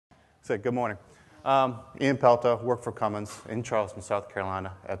So good morning. Iain Pelto, work for Cummins in Charleston, South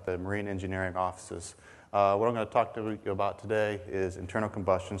Carolina at the Marine Engineering offices. What I'm going to talk to you about today is internal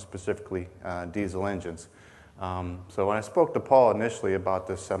combustion, specifically diesel engines. So when I spoke to Paul initially about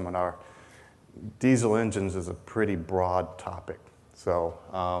this seminar, diesel engines is a pretty broad topic. So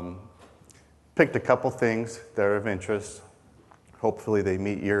picked a couple things that are of interest. Hopefully they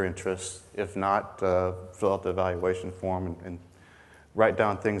meet your interests. If not, fill out the evaluation form and write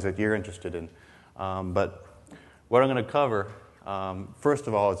down things that you're interested in. But what I'm going to cover, first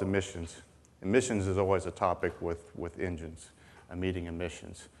of all, is emissions. Emissions is always a topic with engines, meeting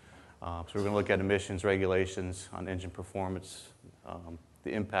emissions. So we're going to look at emissions regulations on engine performance,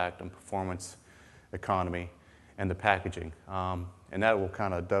 the impact on performance, economy, and the packaging. And that will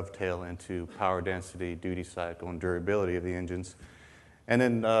kind of dovetail into power density, duty cycle, and durability of the engines. And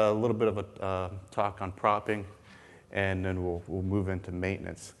then a little bit of a talk on propping, and then we'll move into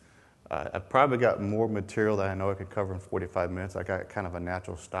maintenance. I've probably got more material that I know I could cover in 45 minutes. I got kind of a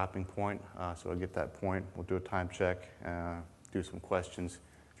natural stopping point, so I'll get that point. We'll do a time check, do some questions.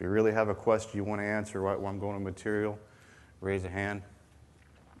 If you really have a question you want to answer right while I'm going to material, raise a hand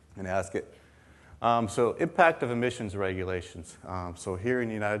and ask it. So impact of emissions regulations. So here in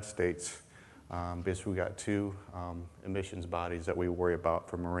the United States, basically we got two emissions bodies that we worry about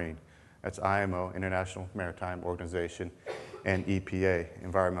for marine. That's IMO, International Maritime Organization, and EPA,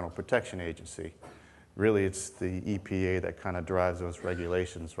 Environmental Protection Agency. Really, it's the EPA that kind of drives those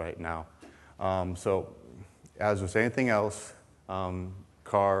regulations right now. So as with anything else,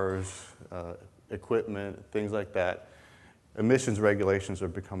 cars, equipment, things like that, emissions regulations are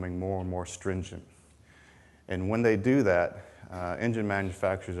becoming more and more stringent. And when they do that, engine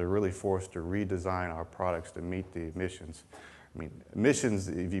manufacturers are really forced to redesign our products to meet the emissions. I mean, emissions,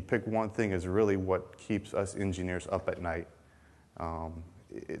 if you pick one thing, is really what keeps us engineers up at night.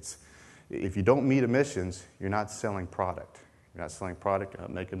 If you don't meet emissions, you're not selling product. You're not selling product, you're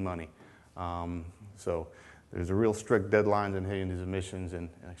not making money. So there's a real strict deadlines in hitting these emissions, and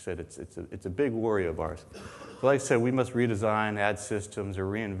like I said, it's a big worry of ours. But like I said, we must redesign, add systems, or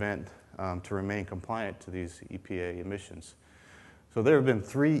reinvent to remain compliant to these EPA emissions. So there have been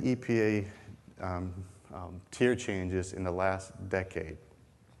 3 EPA tier changes in the last decade.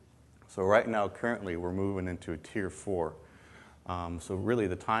 So right now, currently, we're moving into a tier 4. So really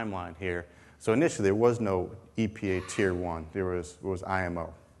the timeline here. So initially, there was no EPA tier 1. There was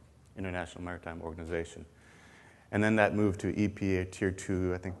IMO, International Maritime Organization. And then that moved to EPA tier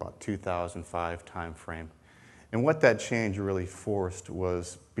 2, I think about 2005 time frame. And what that change really forced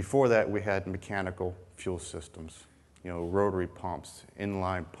was, before that, we had mechanical fuel systems, rotary pumps,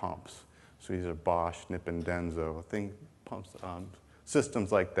 inline pumps. So these are Bosch, Nippon Denso, pumps,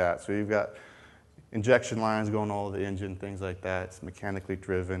 systems like that. So you've got injection lines going all over the engine, things like that. It's mechanically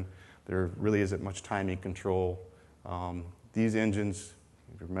driven. There really isn't much timing control. These engines,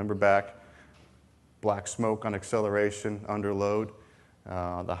 if you remember back, black smoke on acceleration, under load.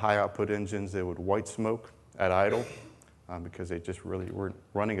 The high output engines, they would white smoke at idle because they just really weren't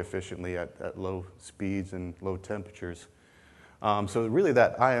running efficiently at low speeds and low temperatures. So really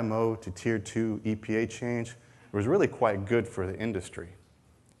that IMO to Tier 2 EPA change was really quite good for the industry.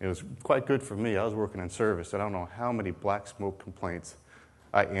 It was quite good for me. I was working in service. I don't know how many black smoke complaints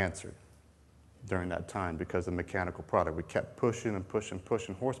I answered during that time because of mechanical product. We kept pushing and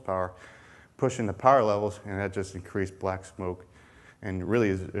pushing horsepower, pushing the power levels, and that just increased black smoke. And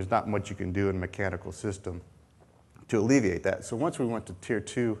really, there's not much you can do in a mechanical system to alleviate that. So once we went to Tier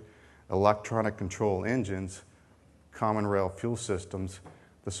 2 electronic control engines, common rail fuel systems,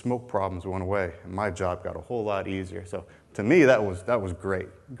 the smoke problems went away, and my job got a whole lot easier. So to me, that was great,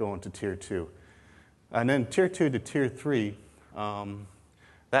 going to Tier 2. And then Tier 2 to Tier 3,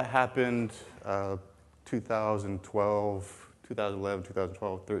 that happened 2012, 2011,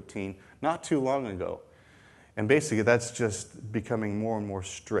 2012, 13, not too long ago. And basically, that's just becoming more and more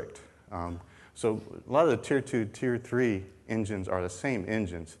strict. So a lot of the Tier 2, Tier 3 engines are the same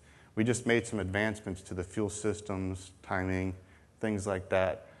engines. We just made some advancements to the fuel systems, timing, things like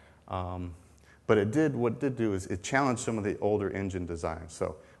that. But what it did do is it challenged some of the older engine designs.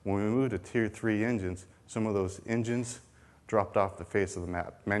 So when we moved to Tier 3 engines, some of those engines dropped off the face of the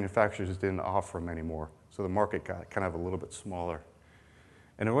map. Manufacturers didn't offer them anymore. So the market got kind of a little bit smaller.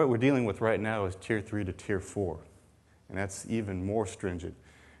 And what we're dealing with right now is Tier 3 to Tier 4. And that's even more stringent.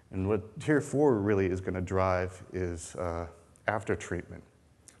 And what Tier 4 really is going to drive is after treatment.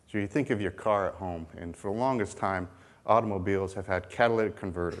 So you think of your car at home, and for the longest time, automobiles have had catalytic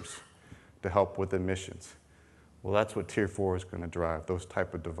converters to help with emissions. Well, that's what Tier 4 is going to drive, those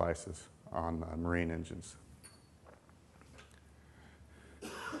type of devices on marine engines.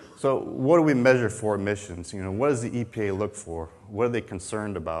 So what do we measure for emissions? You know, what does the EPA look for? What are they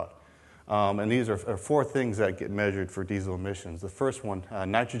concerned about? And these are 4 things that get measured for diesel emissions. The first one,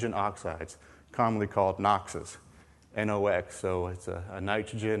 nitrogen oxides, commonly called NOxes, NOx. So it's a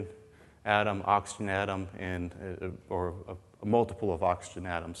nitrogen atom, oxygen atom, and or a multiple of oxygen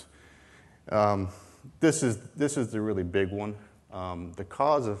atoms. This is the really big one. The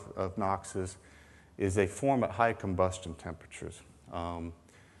cause of NOxes is they form at high combustion temperatures.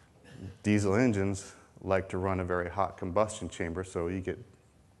 Diesel engines like to run a very hot combustion chamber, so you get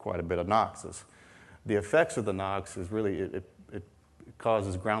quite a bit of NOxes. The effects of the NOx is really it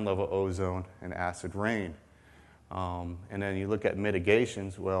causes ground level ozone and acid rain. And then you look at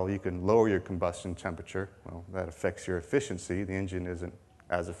mitigations. Well, you can lower your combustion temperature. Well, that affects your efficiency. The engine isn't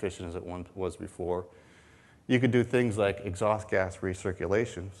as efficient as it was before. You could do things like exhaust gas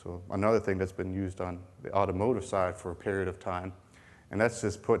recirculation. So another thing that's been used on the automotive side for a period of time. And that's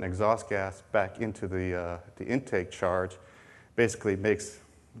just putting exhaust gas back into the intake charge. Basically makes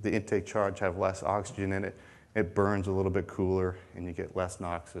the intake charge have less oxygen in it. It burns a little bit cooler, and you get less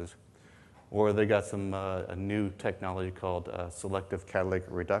NOxes. Or they got some a new technology called selective catalytic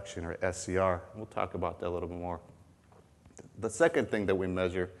reduction, or SCR. We'll talk about that a little bit more. The second thing that we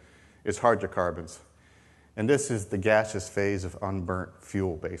measure is hydrocarbons. And this is the gaseous phase of unburnt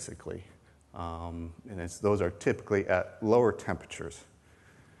fuel, basically. And those are typically at lower temperatures.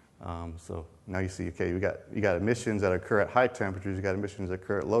 So now you see, okay, you got emissions that occur at high temperatures, you got emissions that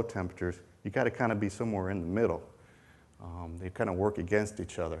occur at low temperatures. You got to kind of be somewhere in the middle. They kind of work against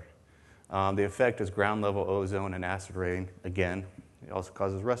each other. The effect is ground level ozone and acid rain. Again, it also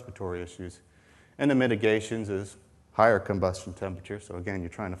causes respiratory issues. And the mitigations is higher combustion temperature. So again, you're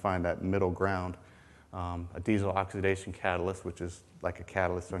trying to find that middle ground. A diesel oxidation catalyst, which is like a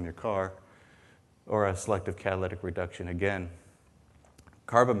catalyst on your car, or a selective catalytic reduction again.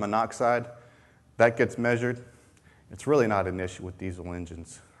 Carbon monoxide, that gets measured. It's really not an issue with diesel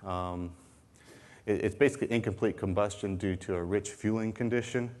engines. It's basically incomplete combustion due to a rich fueling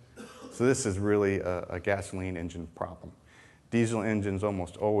condition. So this is really a gasoline engine problem. Diesel engines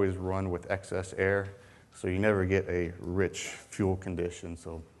almost always run with excess air, so you never get a rich fuel condition.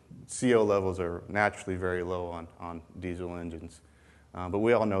 So CO levels are naturally very low on diesel engines. But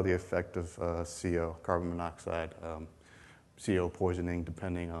we all know the effect of CO, carbon monoxide, CO poisoning,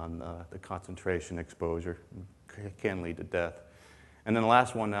 depending on the concentration exposure, can lead to death. And then the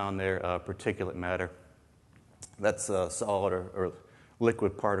last one down there, particulate matter. That's solid or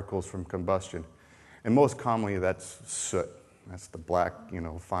liquid particles from combustion. And most commonly, that's soot. That's the black,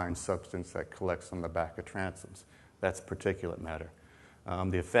 fine substance that collects on the back of transoms. That's particulate matter.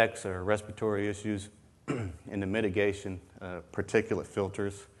 The effects are respiratory issues. In the mitigation, particulate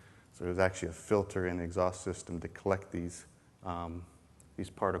filters. So there's actually a filter in the exhaust system to collect these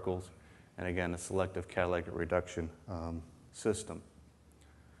particles. And again, a selective catalytic reduction system.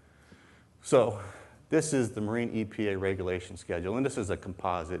 So this is the Marine EPA regulation schedule, and this is a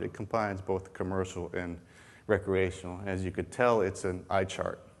composite. It combines both commercial and recreational. As you could tell, it's an eye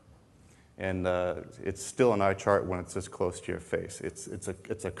chart. And it's still an eye chart when it's this close to your face. It's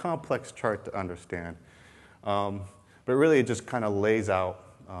a complex chart to understand. But really, it just kind of lays out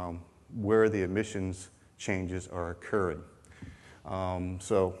where the emissions changes are occurring.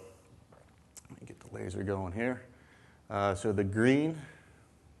 So let me get the laser going here. So the green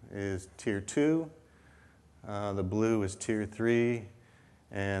is Tier 2, the blue is Tier 3,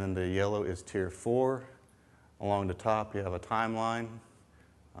 and the yellow is Tier 4. Along the top, you have a timeline.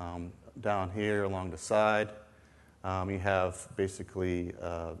 Down here along the side, you have basically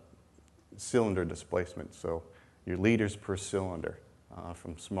cylinder displacement, so your liters per cylinder,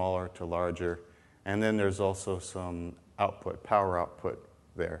 from smaller to larger. And then there's also some output, power output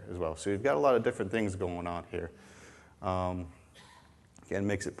there as well. So you've got a lot of different things going on here. Again,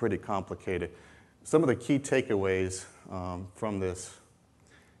 makes it pretty complicated. Some of the key takeaways from this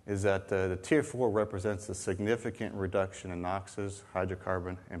is that the Tier 4 represents a significant reduction in NOxes,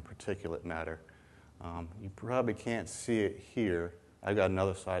 hydrocarbon, and particulate matter. You probably can't see it here. I've got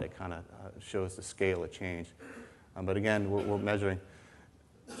another slide that kind of shows the scale of change. But again, we're measuring.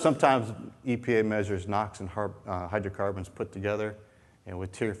 Sometimes EPA measures NOx and hydrocarbons put together, and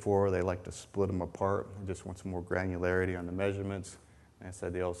with Tier 4, they like to split them apart. They just want some more granularity on the measurements. And I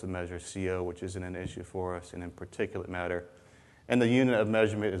said they also measure CO, which isn't an issue for us, and then particulate matter. And the unit of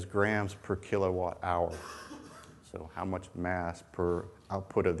measurement is grams per kilowatt hour. So how much mass per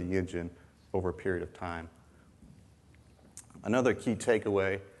output of the engine over a period of time. Another key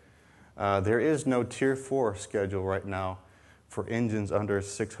takeaway, there is no Tier 4 schedule right now for engines under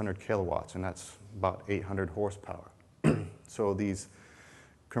 600 kilowatts, and that's about 800 horsepower. So these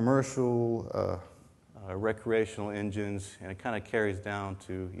commercial, recreational engines, and it kind of carries down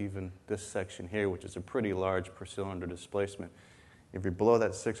to even this section here, which is a pretty large per cylinder displacement. If you're below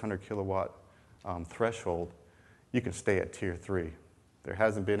that 600 kilowatt threshold, you can stay at Tier 3. There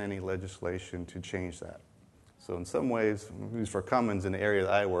hasn't been any legislation to change that. So in some ways, at least for Cummins in the area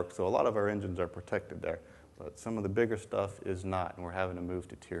that I work, so a lot of our engines are protected there. But some of the bigger stuff is not, and we're having to move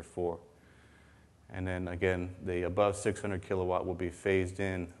to Tier 4. And then again, the above 600 kilowatt will be phased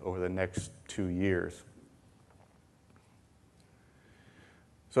in over the next 2 years.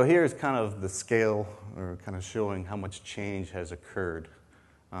 So here's kind of the scale, or kind of showing how much change has occurred.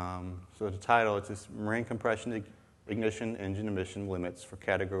 So the title, it's this Marine Compression Ignition Engine Emission Limits for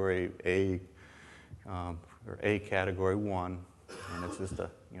Category A, or A Category 1, and it's just a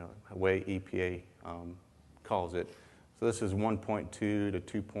way EPA calls it. So this is 1.2 to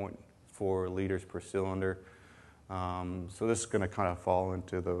 2.4 liters per cylinder. So this is going to kind of fall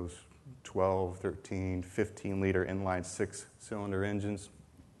into those 12, 13, 15 liter inline 6-cylinder engines.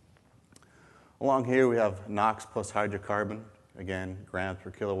 Along here we have NOx plus hydrocarbon, again, grams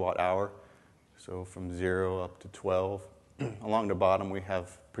per kilowatt hour, so from 0 up to 12. Along the bottom we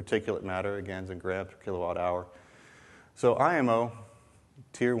have particulate matter, again, in grams per kilowatt hour. So IMO,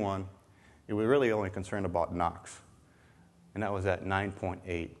 Tier 1, it was really only concerned about NOx, and that was at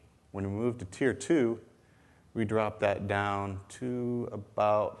 9.8. When we moved to Tier 2, we dropped that down to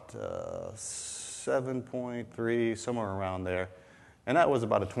about 7.3, somewhere around there. And that was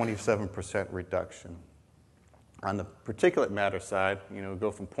about a 27% reduction. On the particulate matter side,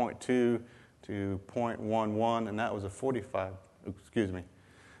 go from 0.2 to 0.11, and that was a 45, excuse me.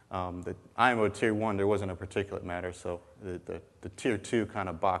 The IMO Tier 1, there wasn't a particulate matter, so the Tier 2 kind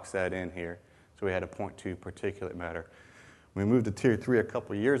of boxed that in here. So we had a 0.2 particulate matter. When we moved to Tier 3 a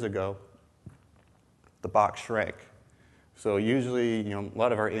couple years ago, the box shrank. So usually, a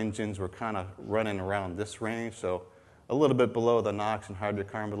lot of our engines were kind of running around this range, so a little bit below the NOx and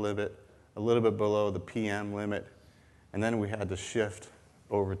hydrocarbon limit, a little bit below the PM limit, and then we had to shift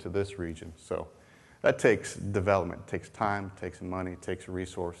over to this region. So that takes development, takes time, takes money, takes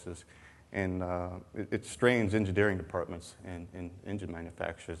resources, and it strains engineering departments and engine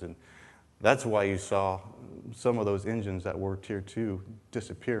manufacturers. And that's why you saw some of those engines that were Tier 2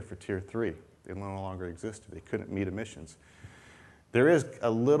 disappear for Tier 3. They no longer existed. They couldn't meet emissions. There is a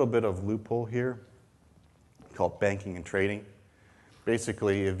little bit of loophole here called banking and trading.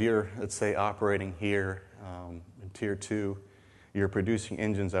 Basically, if you're, let's say, operating here in Tier 2, you're producing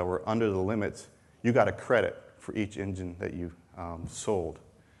engines that were under the limits, you got a credit for each engine that you sold.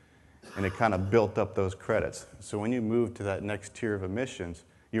 And it kind of built up those credits. So when you moved to that next tier of emissions,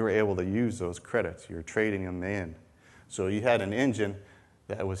 you were able to use those credits. You're trading them in. So you had an engine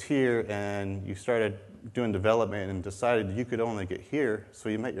that was here, and you started doing development and decided you could only get here, so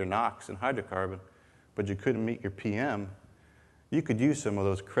you met your NOx and hydrocarbon, but you couldn't meet your PM. You could use some of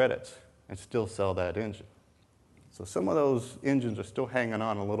those credits and still sell that engine. So some of those engines are still hanging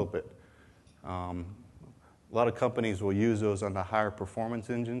on a little bit. A lot of companies will use those on the higher performance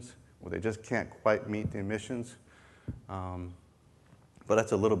engines where they just can't quite meet the emissions. But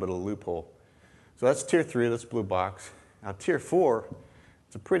that's a little bit of a loophole. So that's Tier 3, that's blue box. Now Tier 4,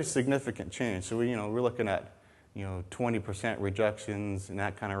 it's a pretty significant change. So we're looking at 20% reductions in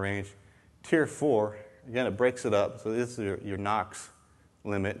that kind of range. Tier 4, again, it breaks it up. So this is your NOx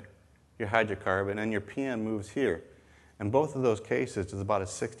limit, your hydrocarbon, and your PM moves here. In both of those cases, it's about a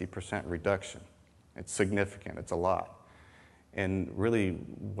 60% reduction. It's significant. It's a lot. And really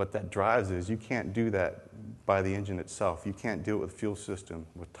what that drives is you can't do that by the engine itself. You can't do it with fuel system,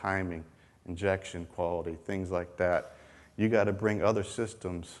 with timing, injection quality, things like that. You got to bring other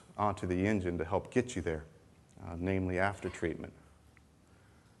systems onto the engine to help get you there, namely after treatment.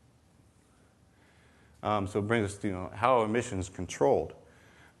 So it brings us to how are emissions controlled.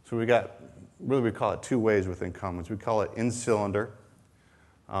 So we call it two ways within Cummins. We call it in-cylinder,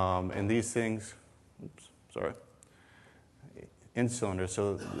 and these things, in-cylinder.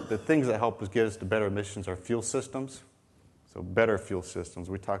 So the things that help us get us to better emissions are fuel systems. So better fuel systems.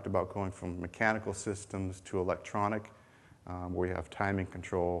 We talked about going from mechanical systems to electronic, where you have timing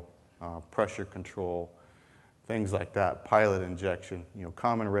control, pressure control, things like that, pilot injection,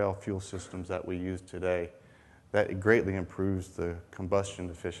 common rail fuel systems that we use today. That greatly improves the combustion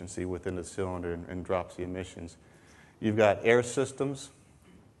efficiency within the cylinder and drops the emissions. You've got air systems,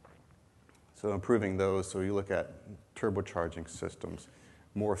 so improving those. So you look at turbocharging systems,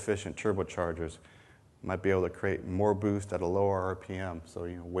 more efficient turbochargers. Might be able to create more boost at a lower RPM. So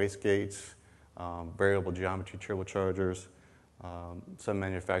wastegates, variable geometry turbochargers. Some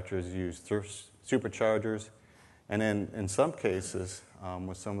manufacturers use superchargers. And then in some cases,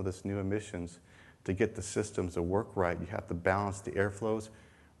 with some of this new emissions, to get the systems to work right, you have to balance the airflows.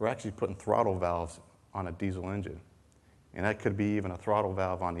 We're actually putting throttle valves on a diesel engine. And that could be even a throttle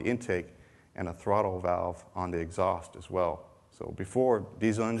valve on the intake and a throttle valve on the exhaust as well. So before,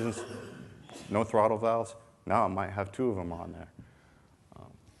 diesel engines, no throttle valves. Now I might have 2 of them on there.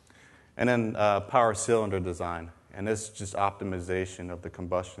 And then power cylinder design. And this is just optimization of the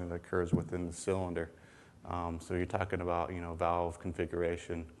combustion that occurs within the cylinder. So you're talking about, valve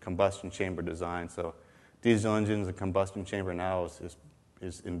configuration, combustion chamber design. So diesel engines, the combustion chamber now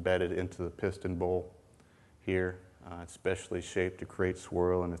is embedded into the piston bowl here. It's specially shaped to create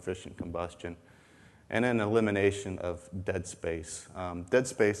swirl and efficient combustion. And then elimination of dead space. Dead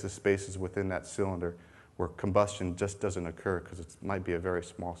space is spaces within that cylinder where combustion just doesn't occur because it might be a very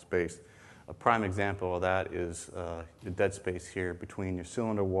small space. A prime example of that is the dead space here between your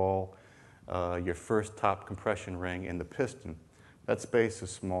cylinder wall, your first top compression ring, and the piston. That space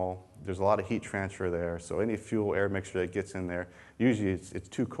is small. There's a lot of heat transfer there, so any fuel-air mixture that gets in there, usually it's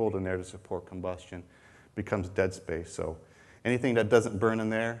too cold in there to support combustion, becomes dead space. So anything that doesn't burn in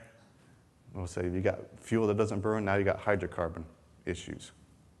there, we'll say if you got fuel that doesn't burn, now you got hydrocarbon issues.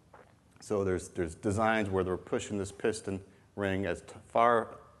 So there's designs where they're pushing this piston ring as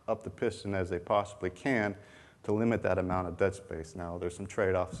far up the piston as they possibly can to limit that amount of dead space. Now there's some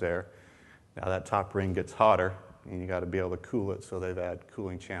trade-offs there. Now that top ring gets hotter, and you got to be able to cool it, so they've added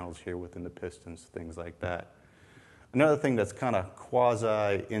cooling channels here within the pistons, things like that. Another thing that's kind of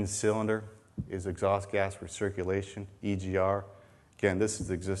quasi-in-cylinder is exhaust gas recirculation, EGR. Again, this has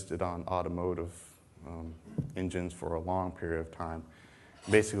existed on automotive engines for a long period of time.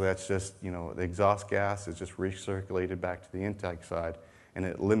 Basically, that's just, the exhaust gas is just recirculated back to the intake side, and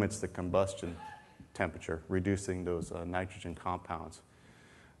it limits the combustion temperature, reducing those nitrogen compounds.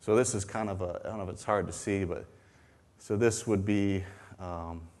 So this is kind of I don't know if it's hard to see, but so this would be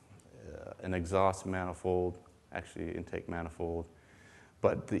an exhaust manifold, actually intake manifold.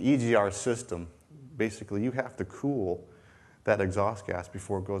 But the EGR system, basically you have to cool that exhaust gas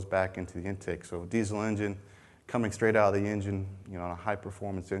before it goes back into the intake. So a diesel engine coming straight out of the engine, on a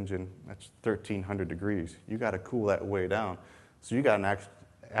high-performance engine, that's 1,300 degrees. You got to cool that way down. So you got to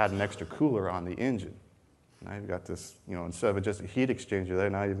add an extra cooler on the engine. Now you've got this, instead of just a heat exchanger there,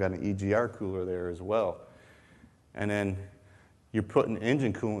 now you've got an EGR cooler there as well. And then you're putting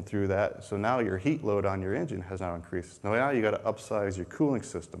engine coolant through that, so now your heat load on your engine has now increased. Now you got to upsize your cooling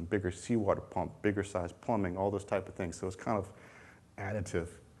system, bigger seawater pump, bigger size plumbing, all those type of things. So it's kind of additive,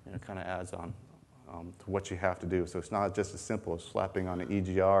 kind of adds on to what you have to do. So it's not just as simple as slapping on the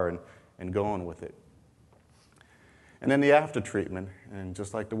EGR and going with it. And then the after treatment, and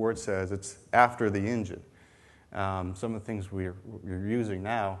just like the word says, it's after the engine. Some of the things we're using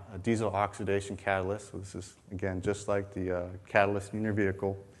now, a diesel oxidation catalyst. So this is, again, just like the catalyst in your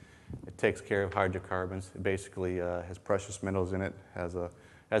vehicle. It takes care of hydrocarbons. It basically has precious metals in it, has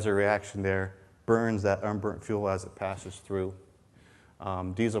a reaction there, burns that unburnt fuel as it passes through.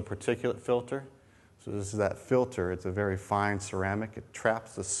 Diesel particulate filter. So this is that filter. It's a very fine ceramic. It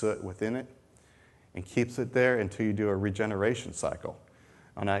traps the soot within it and keeps it there until you do a regeneration cycle.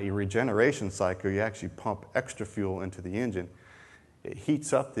 On that regeneration cycle, you actually pump extra fuel into the engine. It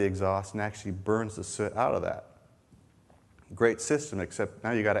heats up the exhaust and actually burns the soot out of that. Great system, except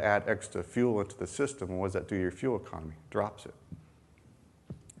now you got to add extra fuel into the system. And what does that do to your fuel economy? Drops it.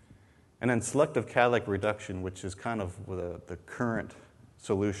 And then selective catalytic reduction, which is kind of the current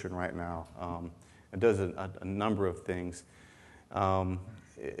solution right now. It does a number of things.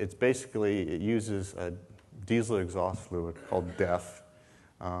 It's basically, it uses a diesel exhaust fluid called DEF.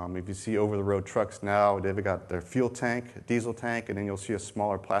 If you see over-the-road trucks now, they've got their fuel tank, a diesel tank, and then you'll see a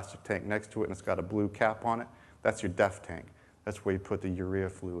smaller plastic tank next to it, and it's got a blue cap on it. That's your DEF tank. That's where you put the urea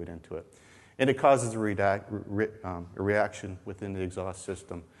fluid into it. And it causes a reaction within the exhaust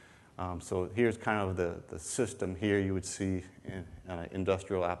system. So here's kind of the system here you would see in an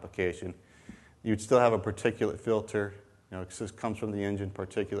industrial application. You'd still have a particulate filter. It just comes from the engine,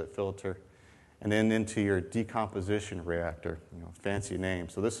 particulate filter. And then into your decomposition reactor, fancy name.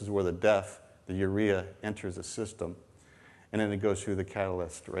 So this is where the DEF, the urea, enters the system. And then it goes through the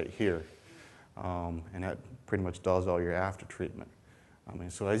catalyst right here. And that pretty much does all your after treatment.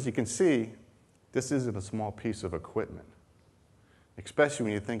 So as you can see, this isn't a small piece of equipment. Especially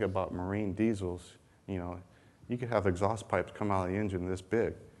when you think about marine diesels, you could have exhaust pipes come out of the engine this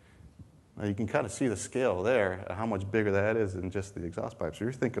big. Now you can kind of see the scale there, how much bigger that is than just the exhaust pipes. So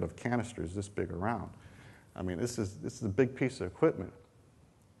you're thinking of canisters this big around. This is a big piece of equipment.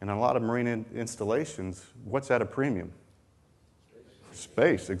 And in a lot of marine installations, what's at a premium?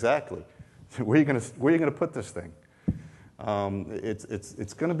 Space, exactly. Where are you going to put this thing?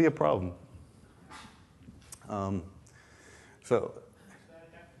 It's going to be a problem. So Does that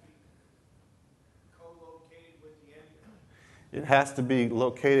have to be co-located with the engine? it has to be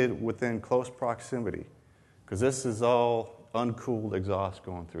located within close proximity, because this is all uncooled exhaust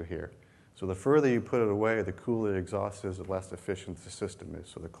going through here. So the further you put it away, the cooler the exhaust is, the less efficient the system is.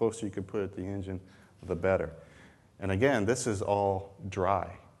 So the closer you can put it to the engine, the better. And again, this is all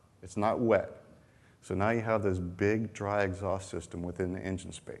dry. It's not wet. So now you have this big dry exhaust system within the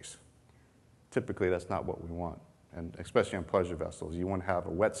engine space. Typically, that's not what we want, and especially on pleasure vessels. You want to have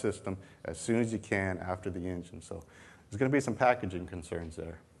a wet system as soon as you can after the engine. So there's going to be some packaging concerns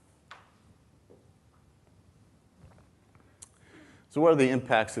there. So what are the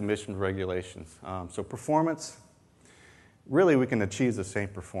impacts of emission regulations? So performance, really we can achieve the same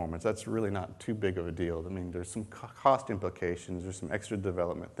performance. That's really not too big of a deal. I mean, there's some cost implications, there's some extra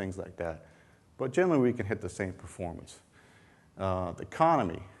development, things like that. But generally we can hit the same performance. The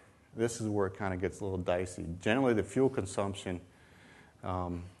economy, this is where it kind of gets a little dicey. Generally the fuel consumption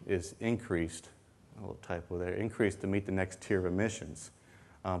is increased, a little typo there, increased to meet the next tier of emissions.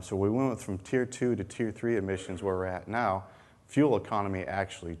 So we went from tier 2 to tier 3 emissions where we're at now. Fuel economy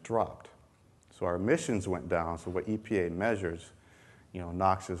actually dropped. So our emissions went down, so what EPA measures,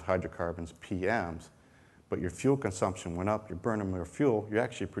 NOxes, hydrocarbons, PMs, but your fuel consumption went up, you're burning more fuel, you're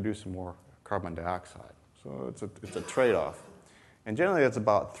actually producing more carbon dioxide. So it's a trade-off. And generally it's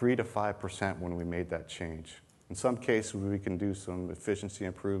about 3 to 5% when we made that change. In some cases we can do some efficiency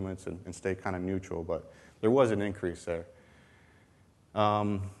improvements and stay kind of neutral, but there was an increase there.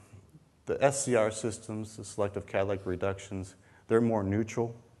 The SCR systems, the selective catalytic reductions, they're more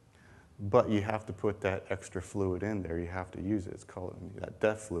neutral, but you have to put that extra fluid in there. You have to use it. It's called that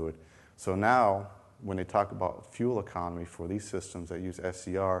DEF fluid. So now, when they talk about fuel economy for these systems that use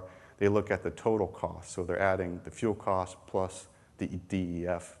SCR, they look at the total cost. So they're adding the fuel cost plus the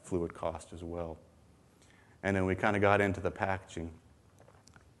DEF fluid cost as well. And then we kind of got into the packaging.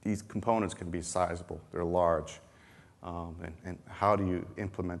 These components can be sizable. They're large. And how do you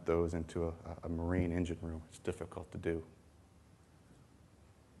implement those into a marine engine room? It's difficult to do.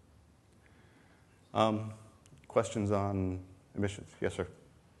 Questions on emissions? Yes, sir.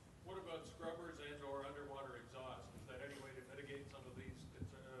 What about scrubbers and or underwater exhaust? Is that any way to mitigate some of these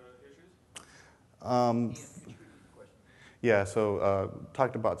issues? Yeah, so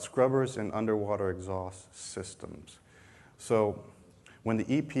talked about scrubbers and underwater exhaust systems. So when the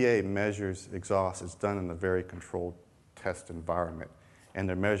EPA measures exhaust, it's done in a very controlled test environment, and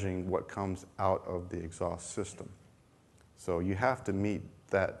they're measuring what comes out of the exhaust system. So you have to meet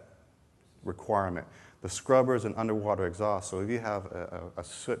that requirement. The scrubbers and underwater exhaust, so if you have a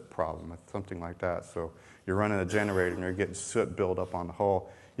soot problem, something like that, so you're running a generator and you're getting soot build up on the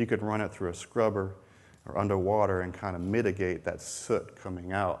hull, you could run it through a scrubber or underwater and kind of mitigate that soot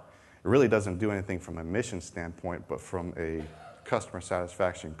coming out. It really doesn't do anything from an emission standpoint, but from a customer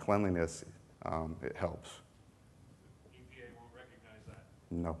satisfaction, cleanliness, it helps. EPA won't recognize that?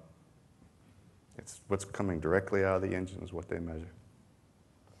 No. It's what's coming directly out of the engine is what they measure.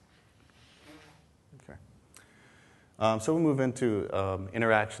 Okay. So we move into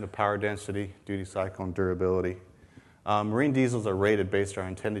interaction of power density, duty cycle, and durability. Marine diesels are rated based on our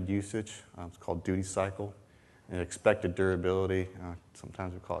intended usage. It's called duty cycle. And expected durability,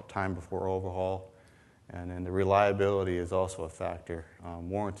 sometimes we call it time before overhaul. And then the reliability is also a factor.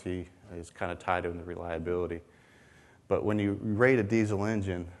 Warranty is kind of tied in the reliability. But when you rate a diesel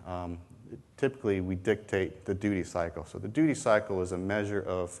engine, typically we dictate the duty cycle. So the duty cycle is a measure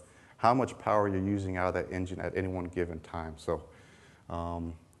of how much power you're using out of that engine at any one given time. So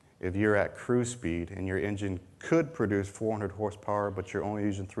if you're at cruise speed and your engine could produce 400 horsepower, but you're only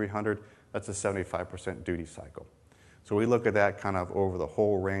using 300, that's a 75% duty cycle. So we look at that kind of over the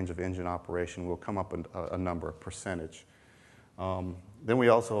whole range of engine operation. We'll come up with a number, a percentage. Then we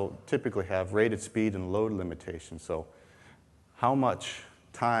also typically have rated speed and load limitations. So how much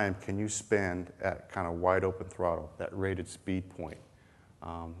time can you spend at kind of wide open throttle, that rated speed point?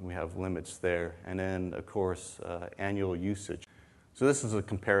 We have limits there. And then, of course, annual usage. So this is a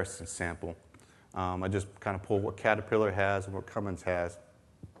comparison sample. I just kind of pulled what Caterpillar has and what Cummins has.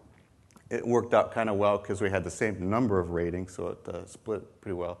 It worked out kind of well because we had the same number of ratings, so it split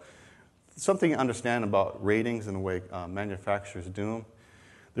pretty well. Something to understand about ratings and the way manufacturers do them,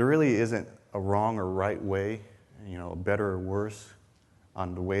 there really isn't a wrong or right way, better or worse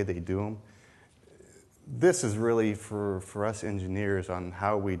on the way they do them. This is really for us engineers on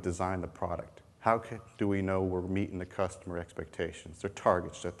how we design the product. How do we know we're meeting the customer expectations, their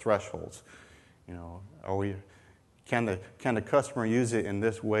targets, their thresholds? Can the customer use it in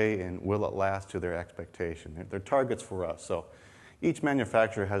this way, and will it last to their expectation? They're targets for us. So each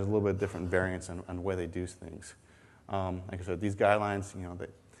manufacturer has a little bit different variance on the way they do things. Like I said, these guidelines,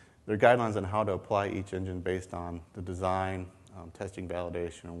 they're guidelines on how to apply each engine based on the design, testing,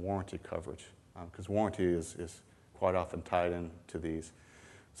 validation, and warranty coverage, because warranty is quite often tied into these.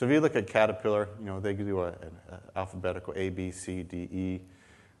 So if you look at Caterpillar, they do an alphabetical A, B, C, D, E.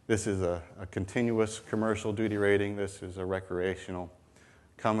 This is a continuous commercial duty rating. This is a recreational.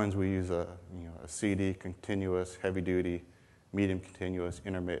 Cummins, we use a CD, continuous, heavy duty, medium continuous,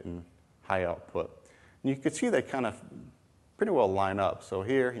 intermittent, high output. And you can see they kind of pretty well line up. So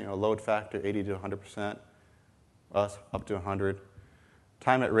here, load factor 80 to 100%, us up to 100.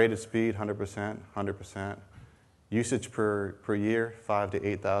 Time at rated speed, 100%, 100%. Usage per year, 5,000 to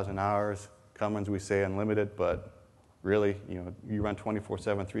 8,000 hours. Cummins, we say unlimited, but really, you run 24/7,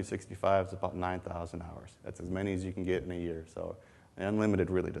 365, it's about 9,000 hours. That's as many as you can get in a year. So unlimited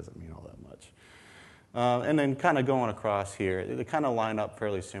really doesn't mean all that much. And then kind of going across here, they kind of line up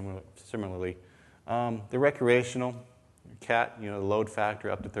fairly similarly. The recreational, CAT, the load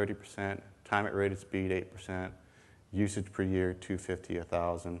factor up to 30%, time at rated speed 8%, usage per year 250,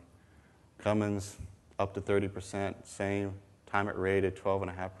 1,000. Cummins up to 30%, same, time at rated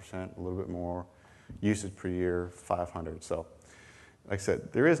 12.5%, a little bit more. Usage per year, 500. So, like I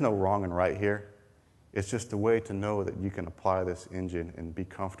said, there is no wrong and right here. It's just a way to know that you can apply this engine and be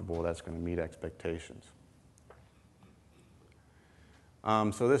comfortable that's going to meet expectations.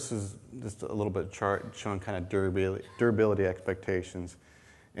 So this is just a little bit of chart showing kind of durability expectations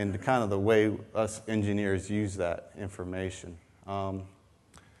and kind of the way us engineers use that information.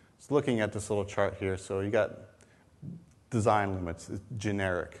 Just looking at this little chart here, so you got design limits,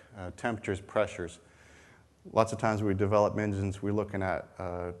 generic, temperatures, pressures. Lots of times when we develop engines, we're looking at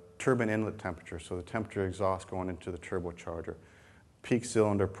turbine inlet temperature, so the temperature exhaust going into the turbocharger, peak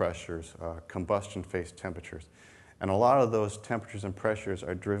cylinder pressures, combustion phase temperatures. And a lot of those temperatures and pressures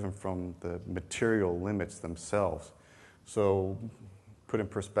are driven from the material limits themselves. So put in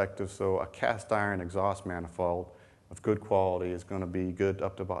perspective, so a cast iron exhaust manifold of good quality is going to be good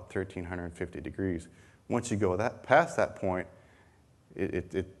up to about 1,350 degrees. Once you go past that point,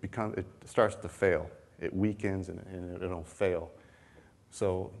 it starts to fail. It weakens and it'll fail.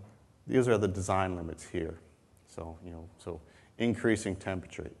 So these are the design limits here. So increasing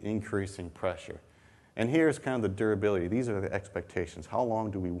temperature, increasing pressure. And here's kind of the durability. These are the expectations. How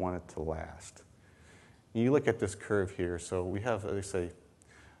long do we want it to last? And you look at this curve here. So we have, let's say,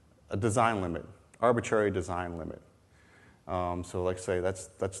 a design limit, arbitrary design limit. So like I say, that's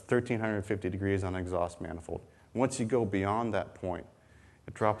 1,350 degrees on an exhaust manifold. Once you go beyond that point,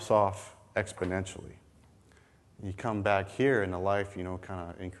 it drops off exponentially. You come back here and the life,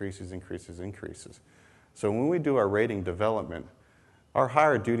 kind of increases. So when we do our rating development, our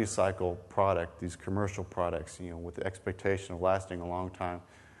higher duty cycle product, these commercial products, with the expectation of lasting a long time,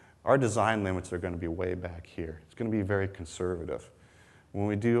 our design limits are going to be way back here. It's going to be very conservative. When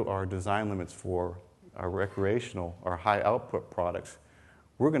we do our design limits for our recreational, our high output products,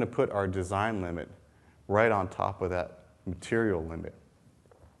 we're going to put our design limit right on top of that material limit.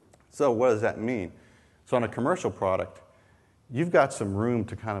 So what does that mean? So on a commercial product, you've got some room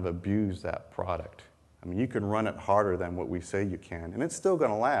to kind of abuse that product. I mean, you can run it harder than what we say you can, and it's still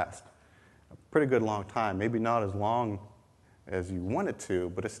going to last a pretty good long time. Maybe not as long as you want it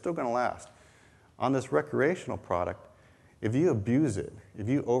to, but it's still going to last. On this recreational product, if you abuse it, if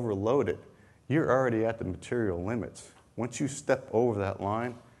you overload it, you're already at the material limits. Once you step over that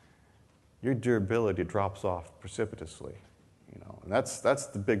line, your durability drops off precipitously. And that's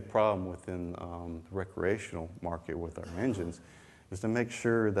the big problem within the recreational market with our engines, is to make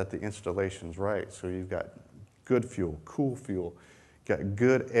sure that the installation's right. So you've got good fuel, cool fuel, got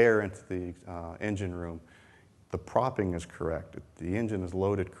good air into the engine room. The propping is correct. The engine is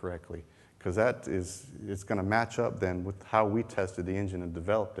loaded correctly, because it's going to match up then with how we tested the engine and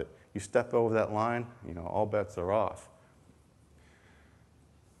developed it. You step over that line, all bets are off.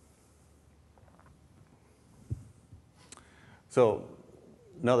 So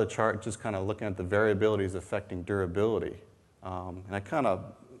another chart, just kind of looking at the variabilities affecting durability. And I kind of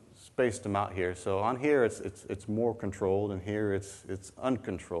spaced them out here. So on here, it's more controlled, and here it's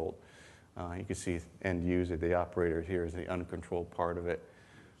uncontrolled. You can see end user, the operator here is the uncontrolled part of it.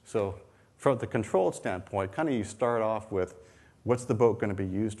 So from the controlled standpoint, kind of you start off with what's the boat going to be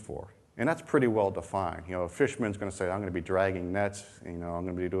used for? And that's pretty well defined. A fisherman's going to say, I'm going to be dragging nets, I'm going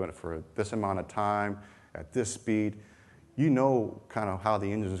to be doing it for this amount of time, at this speed. You know kind of how the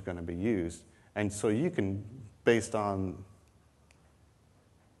engine is going to be used. And so you can, based on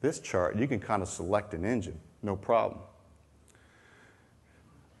this chart, you can kind of select an engine. no problem.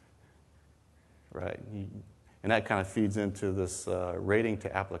 Right? And that kind of feeds into this rating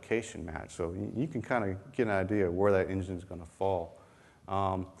to application match. So you can kind of get an idea of where that engine is going to fall.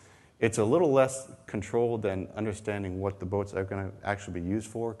 It's a little less controlled than understanding what the boats are going to actually be used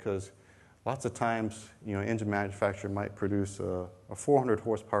for, because lots of times, engine manufacturer might produce a 400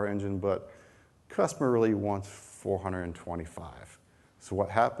 horsepower engine, but customer really wants 425. So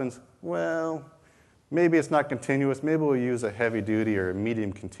what happens? Well, maybe it's not continuous. Maybe we'll use a heavy duty or a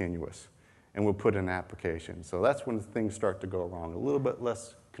medium continuous, and we'll put in an application. So that's when things start to go wrong, a little bit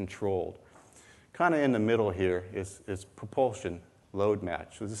less controlled. Kind of in the middle here is propulsion load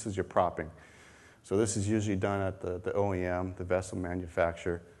match. So this is your propping. So this is usually done at the OEM, the vessel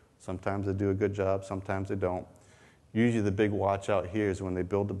manufacturer. Sometimes they do a good job, sometimes they don't. Usually the big watch out here is when they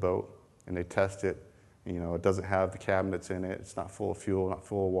build the boat and they test it. It doesn't have the cabinets in it, it's not full of fuel, not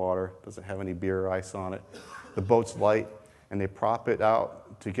full of water, doesn't have any beer or ice on it. The boat's light, and they prop it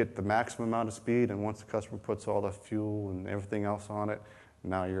out to get the maximum amount of speed, and once the customer puts all the fuel and everything else on it,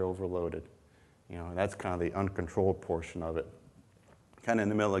 now you're overloaded. That's kind of the uncontrolled portion of it. Kind of in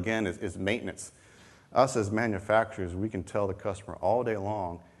the middle again is maintenance. Us as manufacturers, we can tell the customer all day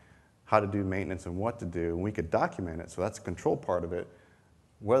long how to do maintenance and what to do, and we could document it, so that's the control part of it.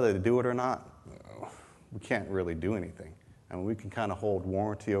 Whether they do it or not, we can't really do anything. And we can kind of hold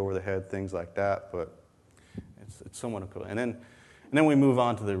warranty over the head, things like that, but it's somewhat cool. And then we move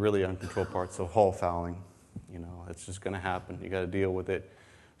on to the really uncontrolled part, so hull fouling. It's just going to happen. You got to deal with it.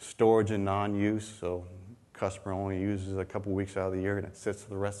 Storage and non-use, so customer only uses a couple weeks out of the year and it sits for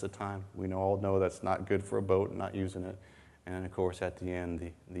the rest of the time. We all know that's not good for a boat, not using it. And of course, at the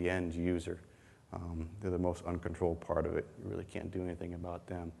end, the end user. They're the most uncontrolled part of it. You really can't do anything about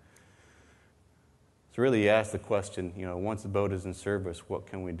them. So really you ask the question, once the boat is in service, what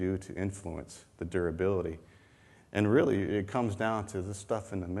can we do to influence the durability? And really it comes down to the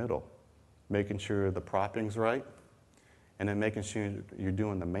stuff in the middle, making sure the propping's right, and then making sure you're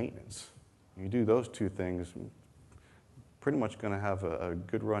doing the maintenance. You do those two things, pretty much going to have a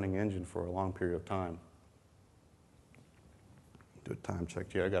good running engine for a long period of time. Do a time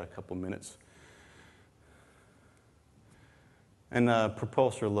check here. I got a couple minutes. And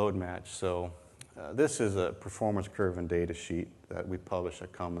propulsor load match. So this is a performance curve and data sheet that we publish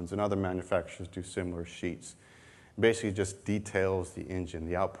at Cummins, and other manufacturers do similar sheets. Basically just details the engine,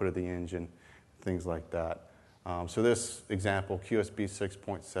 the output of the engine, things like that. So this example, QSB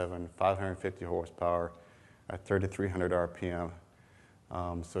 6.7, 550 horsepower at 3,300 RPM.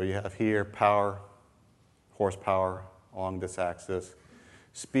 So you have here power, horsepower along this axis,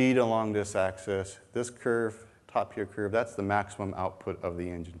 speed along this axis. This curve, top here curve, that's the maximum output of the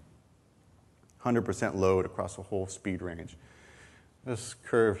engine. 100% load across the whole speed range. This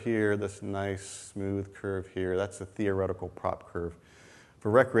curve here, this nice smooth curve here, that's the theoretical prop curve. For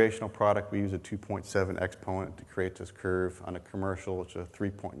recreational product, we use a 2.7 exponent to create this curve. On a commercial, it's a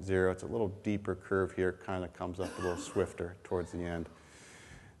 3.0. It's a little deeper curve here, kind of comes up a little swifter towards the end.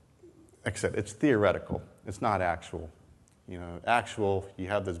 Like I said, it's theoretical. It's not actual. Actual, you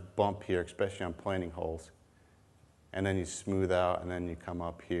have this bump here, especially on planing holes, and then you smooth out, and then you come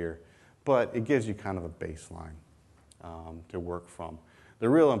up here. But it gives you kind of a baseline to work from. The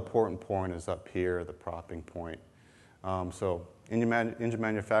real important point is up here, the propping point. So engine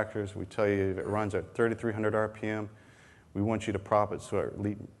manufacturers, we tell you if it runs at 3,300 RPM, we want you to prop it so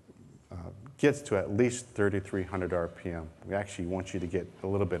it gets to at least 3,300 RPM. We actually want you to get a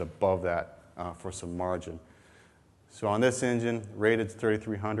little bit above that for some margin. So on this engine, rated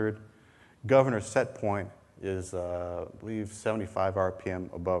 3,300. Governor set point is, I believe, 75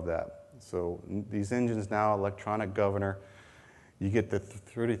 RPM above that. So these engines now, electronic governor, you get the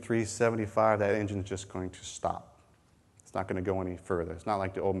 3375, that engine's just going to stop. It's not going to go any further. It's not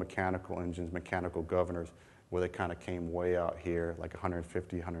like the old mechanical engines, mechanical governors, where they kind of came way out here, like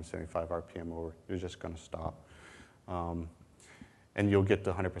 150, 175 RPM over. You're just going to stop. And you'll get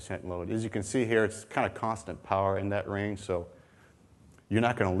to 100% load. As you can see here, it's kind of constant power in that range, so you're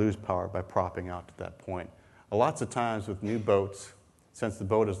not going to lose power by propping out to that point. Lots of times with new boats, since the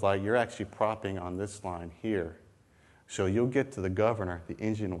boat is light, you're actually propping on this line here. So you'll get to the governor, the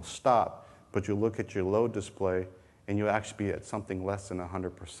engine will stop, but you'll look at your load display, and you'll actually be at something less than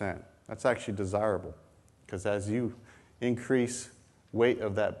 100%. That's actually desirable, because as you increase weight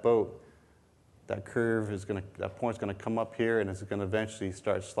of that boat, that curve is going to, that point's going to come up here, and it's going to eventually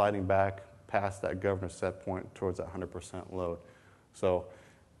start sliding back past that governor set point towards that 100% load. So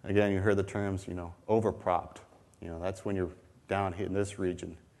again, you heard the terms, overpropped. That's when you're down here in this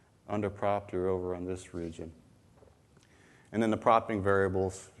region. Underpropped, you're over on this region. And then the propping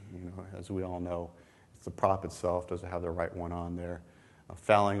variables, as we all know, the prop itself, does it have the right one on there?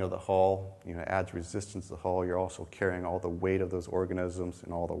 Fouling of the hull, adds resistance to the hull. You're also carrying all the weight of those organisms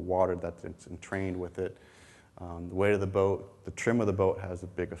and all the water that's entrained with it. The weight of the boat, the trim of the boat has a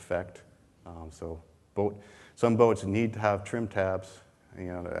big effect. Some boats need to have trim tabs,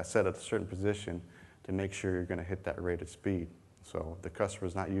 set at a certain position to make sure you're going to hit that rated speed. So if the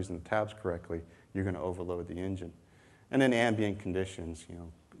customer's not using the tabs correctly, you're going to overload the engine. And then ambient conditions,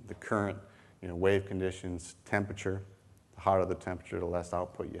 the current, wave conditions, temperature. The hotter the temperature, the less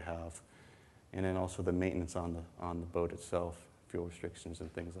output you have. And then also the maintenance on the boat itself, fuel restrictions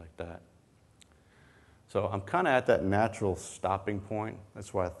and things like that. So I'm kind of at that natural stopping point.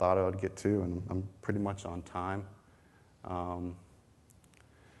 That's where I thought I would get to, and I'm pretty much on time.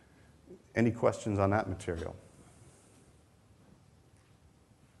 Any questions on that material?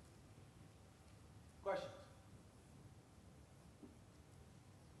 Questions?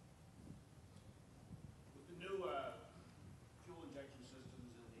 With the new fuel injection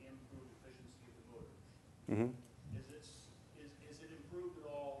systems and the improved efficiency of the motors, Mm-hmm. is it improved at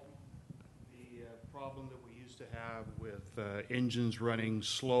all the problem that we used to have with engines running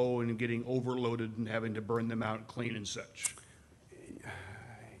slow and getting overloaded and having to burn them out and clean and such?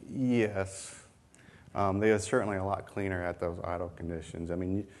 Yes. They are certainly a lot cleaner at those idle conditions. I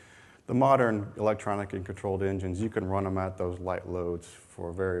mean, the modern electronic and controlled engines, you can run them at those light loads for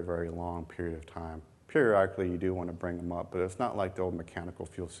a very, very long period of time. Periodically, you do want to bring them up, but it's not like the old mechanical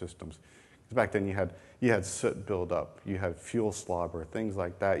fuel systems. Because back then, you had soot buildup, you had fuel slobber, things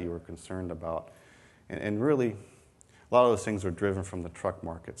like that you were concerned about. And really, a lot of those things were driven from the truck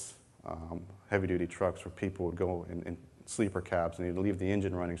markets, heavy-duty trucks where people would go in sleeper cabs and they'd leave the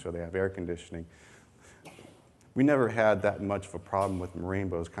engine running so they have air conditioning. We never had that much of a problem with marine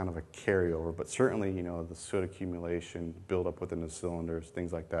boats, kind of a carryover, but certainly, the soot accumulation, buildup within the cylinders,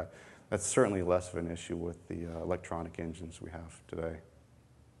 things like that, that's certainly less of an issue with the electronic engines we have today.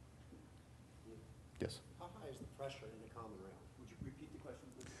 Yes? How high is the pressure in the common rail? Would you repeat the question,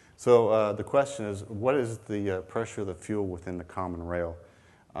 please? So the question is, what is the pressure of the fuel within the common rail?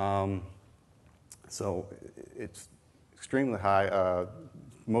 So it's extremely high.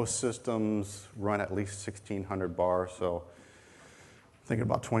 Most systems run at least 1,600 bar, so thinking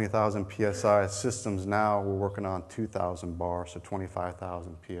about 20,000 psi. Systems now, we're working on 2,000 bar, so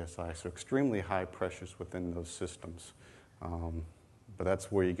 25,000 psi. So extremely high pressures within those systems. But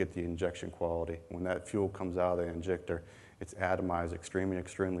that's where you get the injection quality. When that fuel comes out of the injector, it's atomized extremely,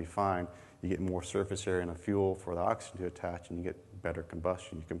 extremely fine. You get more surface area in the fuel for the oxygen to attach, and you get better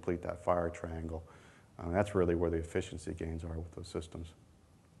combustion. You complete that fire triangle. That's really where the efficiency gains are with those systems.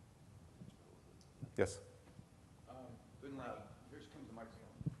 Yes? Good loud. Here comes the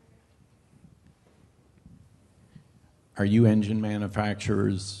microphone. Are you engine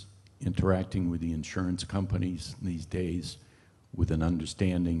manufacturers interacting with the insurance companies these days with an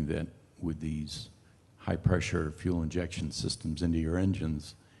understanding that with these high-pressure fuel injection systems into your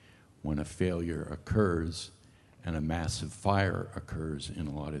engines, when a failure occurs and a massive fire occurs in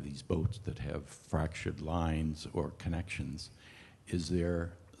a lot of these boats that have fractured lines or connections, is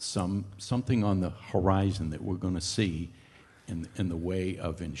there something on the horizon that we're going to see in the way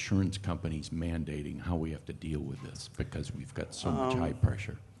of insurance companies mandating how we have to deal with this because we've got so much high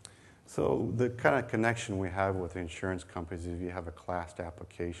pressure? So the kind of connection we have with insurance companies is if you have a classed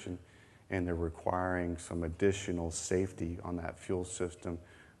application and they're requiring some additional safety on that fuel system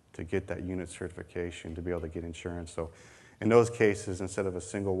to get that unit certification to be able to get insurance. So in those cases, instead of a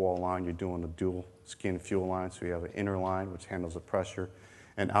single wall line, you're doing a dual skin fuel line. So you have an inner line, which handles the pressure,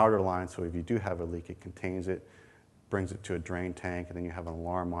 an outer line, so if you do have a leak, it contains it, brings it to a drain tank, and then you have an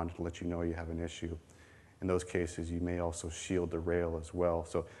alarm on it to let you know you have an issue. In those cases, you may also shield the rail as well.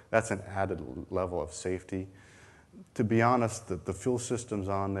 So that's an added level of safety. To be honest, the fuel systems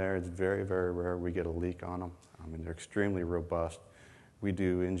on there, it's very, very rare we get a leak on them. I mean, they're extremely robust. We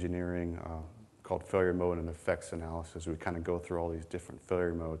do engineering called failure mode and effects analysis. We kind of go through all these different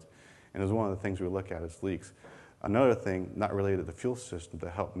failure modes. And it's one of the things we look at is leaks. Another thing, not related to the fuel system, to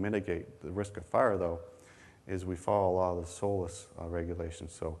help mitigate the risk of fire, though, is we follow a lot of the SOLAS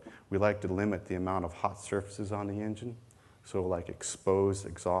regulations. So we like to limit the amount of hot surfaces on the engine. So like exposed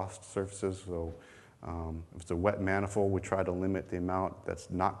exhaust surfaces. So if it's a wet manifold, we try to limit the amount that's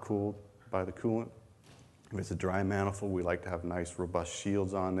not cooled by the coolant. If it's a dry manifold, we like to have nice, robust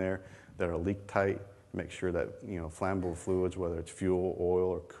shields on there that are leak tight. Make sure that flammable fluids, whether it's fuel, oil,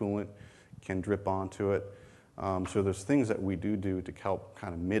 or coolant, can drip onto it. So there's things that we do to help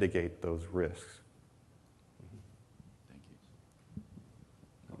kind of mitigate those risks. Thank you.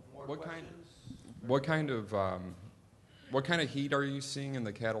 What kind of what kind of heat are you seeing in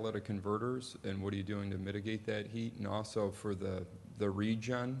the catalytic converters, and what are you doing to mitigate that heat? And also for the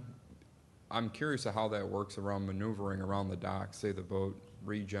regen, I'm curious of how that works around maneuvering around the dock. Say the boat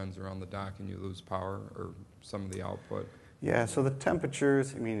regens around the dock and you lose power or some of the output. Yeah, so the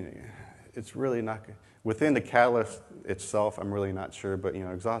temperatures, I mean, it's really not, within the catalyst itself, I'm really not sure, but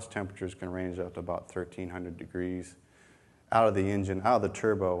exhaust temperatures can range up to about 1,300 degrees. Out of the engine, out of the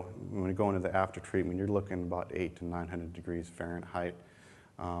turbo, when you go into the after treatment, you're looking about 800 to 900 degrees Fahrenheit.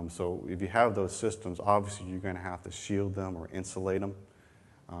 So if you have those systems, obviously you're going to have to shield them or insulate them,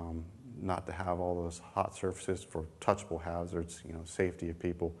 not to have all those hot surfaces for touchable hazards, safety of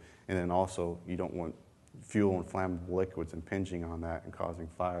people. And then also, you don't want fuel and flammable liquids impinging on that and causing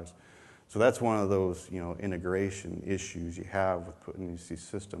fires. So that's one of those, integration issues you have with putting these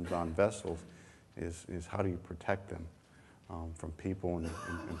systems on vessels is how do you protect them from people and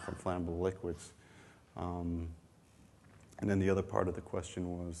from flammable liquids. And then the other part of the question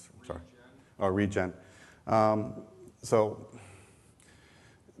was, regen. So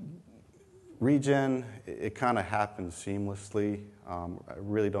regen, it kind of happens seamlessly. I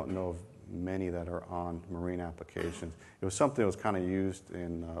really don't know of many that are on marine applications. It was something that was kind of used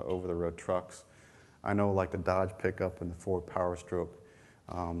in over-the-road trucks. I know like the Dodge pickup and the Ford Power Stroke,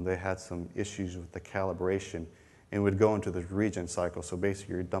 they had some issues with the calibration and would go into the regen cycle. So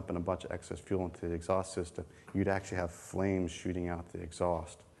basically you're dumping a bunch of excess fuel into the exhaust system. You'd actually have flames shooting out the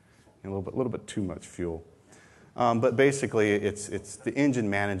exhaust and a little bit too much fuel. But basically it's the engine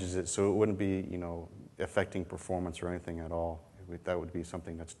manages it, so it wouldn't be affecting performance or anything at all. That would be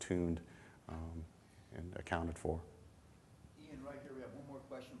something that's tuned and accounted for. Ian, right here, we have one more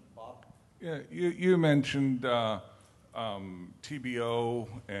question. Bob? Yeah, you mentioned TBO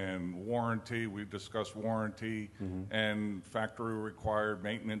and warranty. We discussed warranty and factory required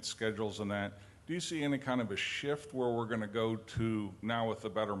maintenance schedules and that. Do you see any kind of a shift where we're going to go to, now with the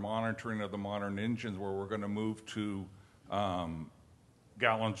better monitoring of the modern engines, where we're going to move to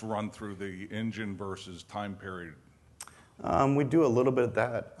gallons run through the engine versus time period? We do a little bit of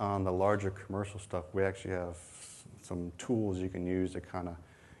that on the larger commercial stuff. We actually have some tools you can use to kind of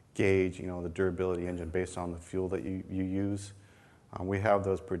gauge, the durability engine based on the fuel that you use. We have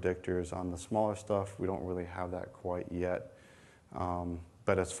those predictors. On the smaller stuff, we don't really have that quite yet.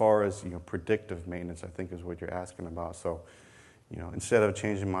 But as far as predictive maintenance, I think is what you're asking about. So, instead of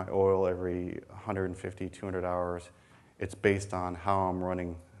changing my oil every 150, 200 hours, it's based on how I'm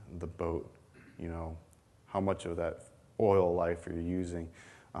running the boat. How much of that oil life are you using?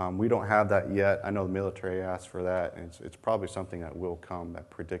 We don't have that yet. I know the military asked for that, and it's probably something that will come, that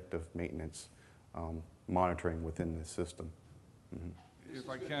predictive maintenance monitoring within the system. If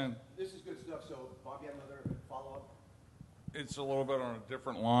I can. This is good stuff. So, Bob, you have another follow-up? It's a little bit on a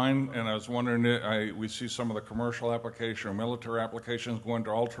different line, and I was wondering, we see some of the commercial application or military applications going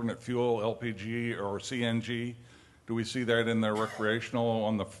to alternate fuel, LPG or CNG. Do we see that in the recreational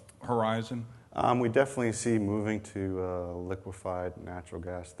on the horizon? We definitely see moving to liquefied natural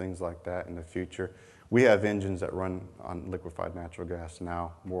gas, things like that in the future. We have engines that run on liquefied natural gas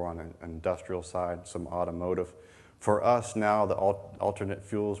now, more on an industrial side, some automotive. For us now, the alternate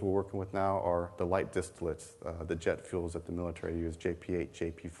fuels we're working with now are the light distillates, the jet fuels that the military use, JP8,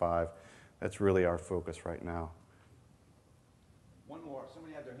 JP5. That's really our focus right now. One more.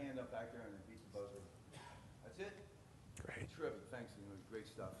 Somebody had their hand up back there and beat the buzzer. That's it? Great. Terrific. Thanks, Ian. Great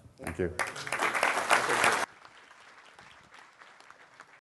stuff. Thank you.